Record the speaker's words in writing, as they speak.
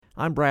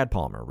I'm Brad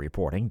Palmer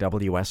reporting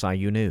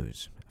WSIU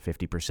News.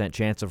 50%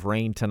 chance of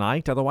rain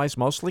tonight, otherwise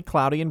mostly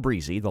cloudy and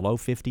breezy, the low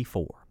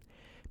 54.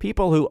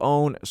 People who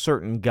own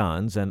certain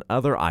guns and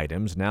other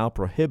items now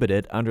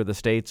prohibited under the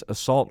state's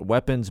assault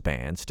weapons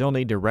ban still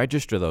need to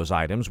register those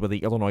items with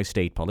the Illinois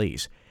State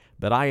Police.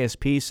 But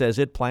ISP says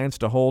it plans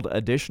to hold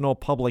additional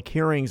public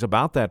hearings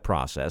about that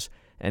process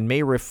and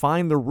may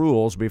refine the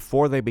rules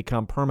before they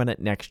become permanent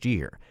next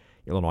year.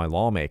 Illinois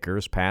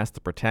lawmakers passed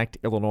the Protect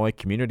Illinois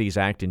Communities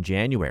Act in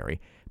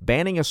January,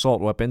 banning assault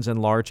weapons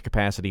and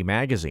large-capacity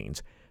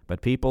magazines.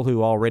 But people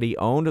who already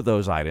owned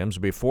those items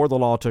before the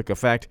law took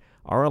effect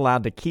are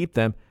allowed to keep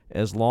them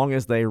as long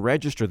as they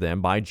register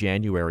them by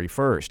January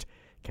 1st.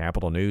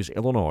 Capital News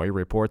Illinois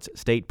reports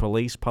state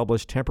police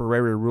published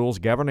temporary rules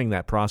governing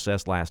that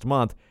process last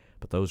month,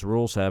 but those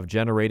rules have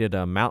generated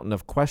a mountain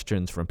of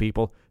questions from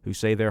people who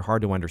say they're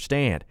hard to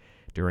understand.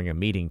 During a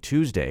meeting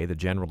Tuesday, the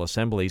General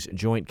Assembly's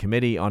Joint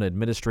Committee on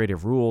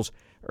Administrative Rules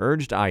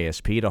urged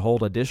ISP to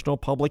hold additional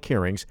public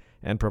hearings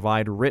and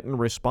provide written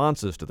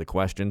responses to the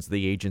questions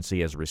the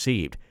agency has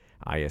received.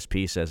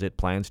 ISP says it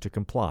plans to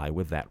comply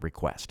with that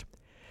request.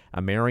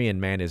 A Marion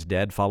man is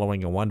dead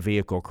following a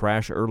one-vehicle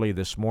crash early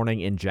this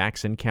morning in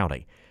Jackson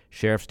County.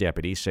 Sheriff's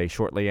deputies say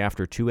shortly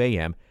after 2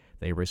 a.m.,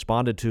 they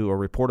responded to a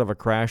report of a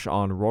crash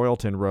on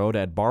Royalton Road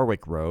at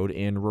Barwick Road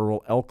in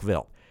rural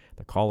Elkville.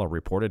 The caller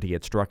reported he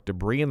had struck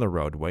debris in the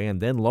roadway and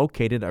then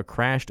located a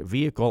crashed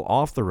vehicle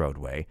off the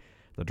roadway.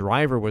 The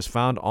driver was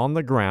found on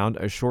the ground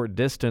a short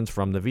distance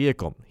from the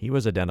vehicle. He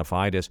was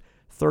identified as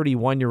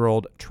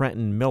 31-year-old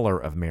Trenton Miller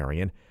of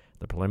Marion.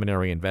 The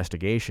preliminary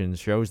investigation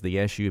shows the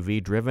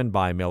SUV driven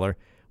by Miller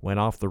went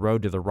off the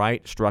road to the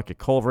right, struck a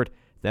culvert,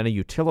 then a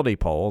utility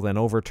pole, then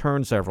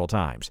overturned several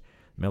times.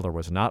 Miller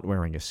was not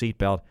wearing a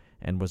seatbelt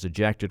and was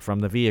ejected from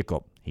the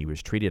vehicle. He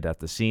was treated at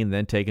the scene,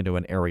 then taken to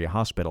an area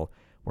hospital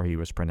where he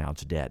was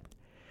pronounced dead.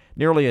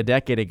 Nearly a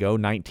decade ago,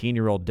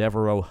 19-year-old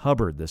Devereaux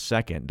Hubbard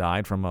II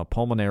died from a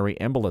pulmonary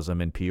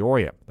embolism in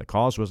Peoria. The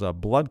cause was a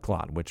blood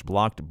clot which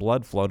blocked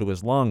blood flow to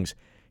his lungs.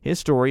 His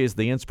story is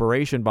the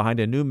inspiration behind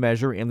a new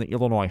measure in the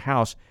Illinois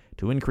House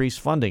to increase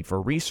funding for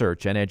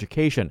research and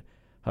education.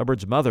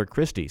 Hubbard's mother,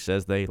 Christy,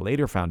 says they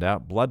later found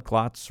out blood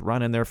clots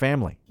run in their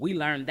family. We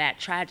learned that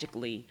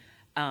tragically,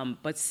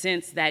 but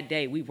since that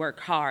day, we worked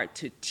hard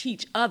to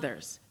teach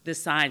others the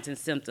signs and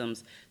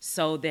symptoms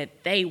so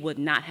that they would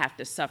not have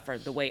to suffer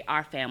the way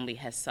our family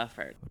has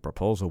suffered. The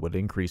proposal would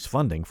increase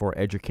funding for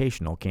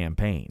educational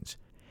campaigns.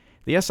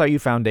 The SIU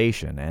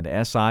Foundation and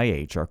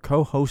SIH are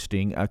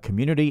co-hosting a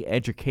community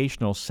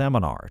educational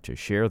seminar to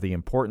share the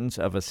importance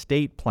of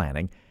estate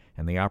planning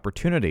and the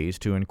opportunities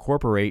to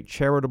incorporate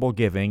charitable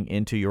giving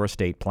into your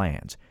estate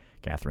plans.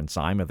 Catherine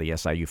Syme of the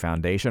SIU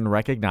Foundation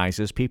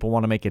recognizes people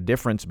want to make a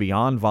difference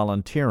beyond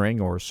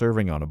volunteering or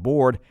serving on a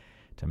board.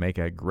 To make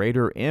a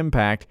greater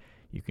impact,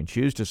 you can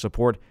choose to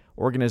support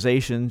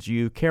organizations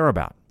you care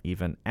about,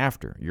 even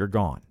after you're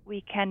gone.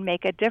 We can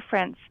make a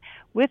difference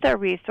with our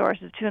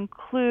resources to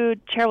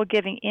include charitable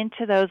giving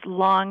into those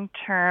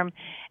long-term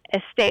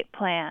estate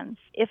plans.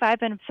 If I've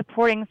been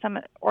supporting some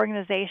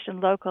organization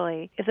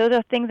locally, if those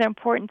are things that are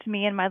important to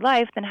me in my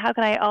life, then how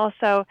can I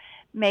also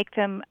make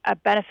them a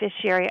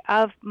beneficiary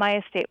of my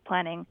estate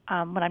planning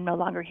when I'm no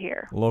longer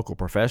here? Local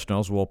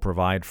professionals will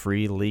provide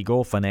free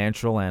legal,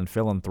 financial, and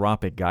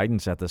philanthropic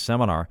guidance at the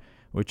seminar,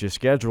 which is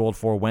scheduled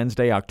for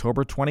Wednesday,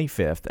 October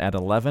 25th at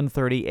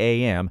 11:30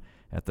 a.m.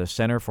 at the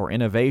Center for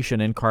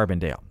Innovation in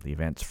Carbondale. The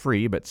event's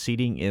free, but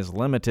seating is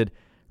limited.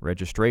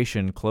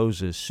 Registration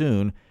closes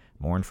soon.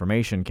 More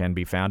information can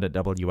be found at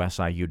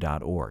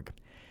WSIU.org.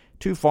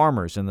 Two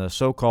farmers in the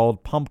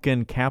so-called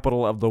pumpkin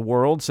capital of the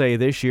world say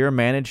this year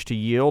managed to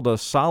yield a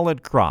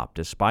solid crop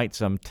despite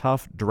some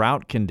tough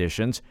drought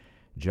conditions.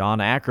 John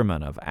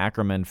Ackerman of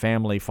Ackerman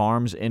Family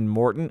Farms in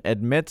Morton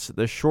admits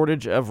the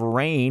shortage of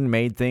rain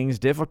made things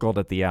difficult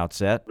at the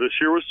outset. This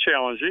year was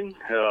challenging.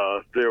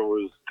 There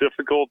was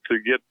difficult to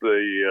get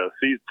the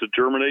seeds to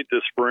germinate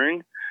this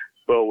spring,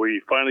 but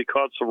we finally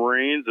caught some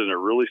rains and it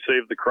really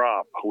saved the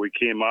crop. We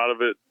came out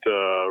of it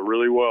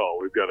really well.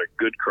 We've got a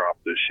good crop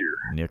this year.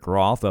 Nick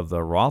Roth of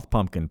the Roth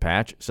Pumpkin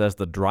Patch says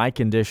the dry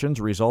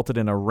conditions resulted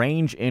in a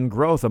range in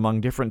growth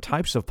among different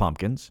types of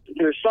pumpkins.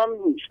 There's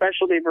some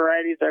specialty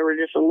varieties that were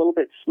just a little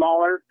bit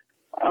smaller.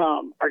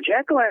 Our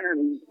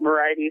jack-o'-lantern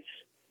varieties,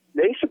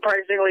 they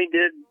surprisingly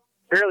did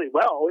fairly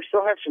well. We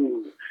still have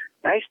some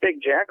nice big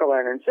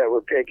jack-o'-lanterns that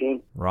we're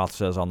picking. Roth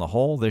says on the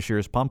whole, this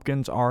year's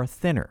pumpkins are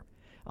thinner.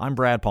 I'm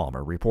Brad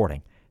Palmer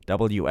reporting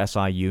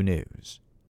WSIU News.